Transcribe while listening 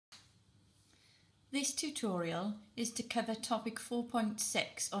This tutorial is to cover topic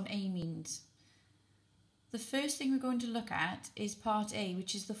 4.6 on amines. The first thing we're going to look at is part A,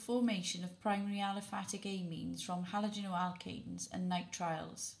 which is the formation of primary aliphatic amines from halogenoalkanes and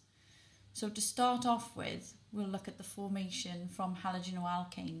nitriles. So to start off with, we'll look at the formation from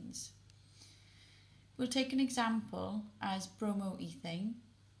halogenoalkanes. We'll take an example as bromoethane.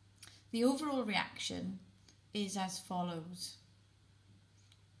 The overall reaction is as follows,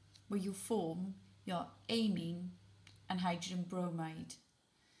 where you form your amine and hydrogen bromide.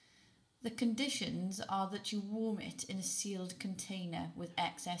 The conditions are that you warm it in a sealed container with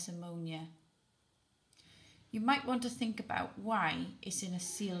excess ammonia. You might want to think about why it's in a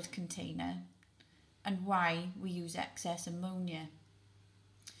sealed container and why we use excess ammonia.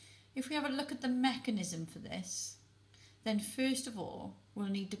 If we have a look at the mechanism for this, then first of all we'll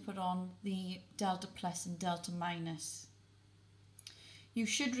need to put on the delta plus and delta minus. You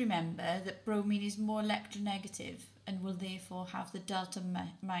should remember that bromine is more electronegative and will therefore have the delta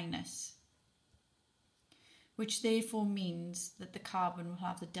minus, which therefore means that the carbon will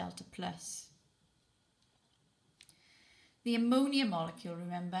have the delta plus. The ammonia molecule,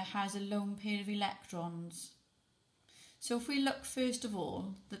 remember, has a lone pair of electrons. So if we look first of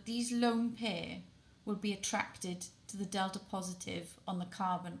all that these lone pair will be attracted to the delta positive on the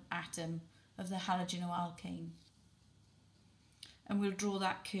carbon atom of the halogenoalkane. And we'll draw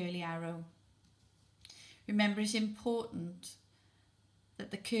that curly arrow. Remember, it's important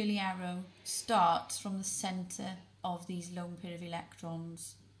that the curly arrow starts from the centre of these lone pair of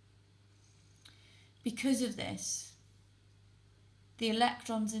electrons. Because of this, the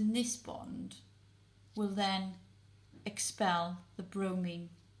electrons in this bond will then expel the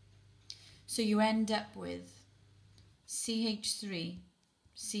bromine. So you end up with CH3,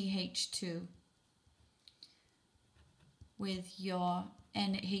 CH2, with your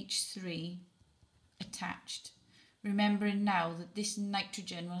NH3 attached. Remembering now that this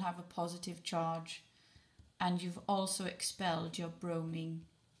nitrogen will have a positive charge and you've also expelled your bromine.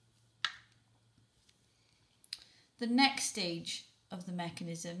 The next stage of the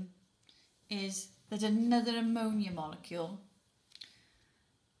mechanism is that another ammonia molecule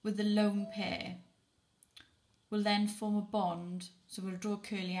with the lone pair will then form a bond, so we'll draw a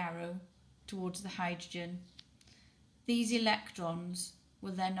curly arrow towards the hydrogen. These electrons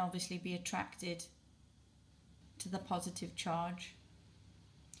will then obviously be attracted to the positive charge,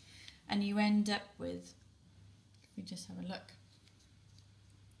 and you end up with, if we just have a look,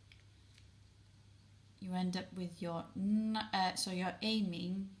 you end up with your your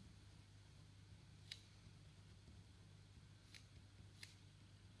amine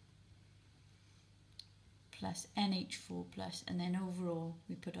plus NH4 plus, and then overall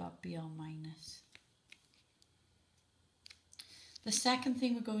we put our Br minus. The second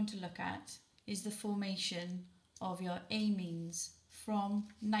thing we're going to look at is the formation of your amines from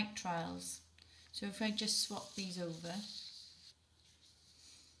nitriles. So if I just swap these over,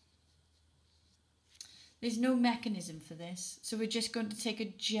 there's no mechanism for this, so we're just going to take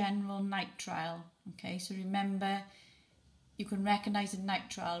a general nitrile. Okay, so remember, you can recognise a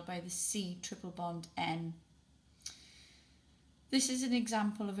nitrile by the C triple bond N. This is an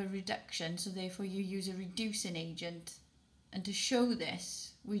example of a reduction, so therefore you use a reducing agent. And to show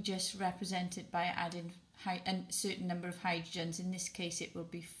this, we just represent it by adding a certain number of hydrogens. In this case, it will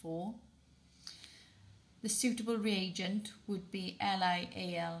be 4. The suitable reagent would be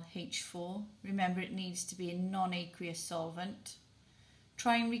LiAlH4. Remember, it needs to be a non-aqueous solvent.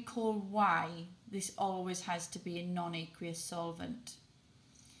 Try and recall why this always has to be a non-aqueous solvent.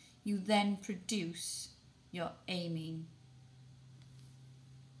 You then produce your amine.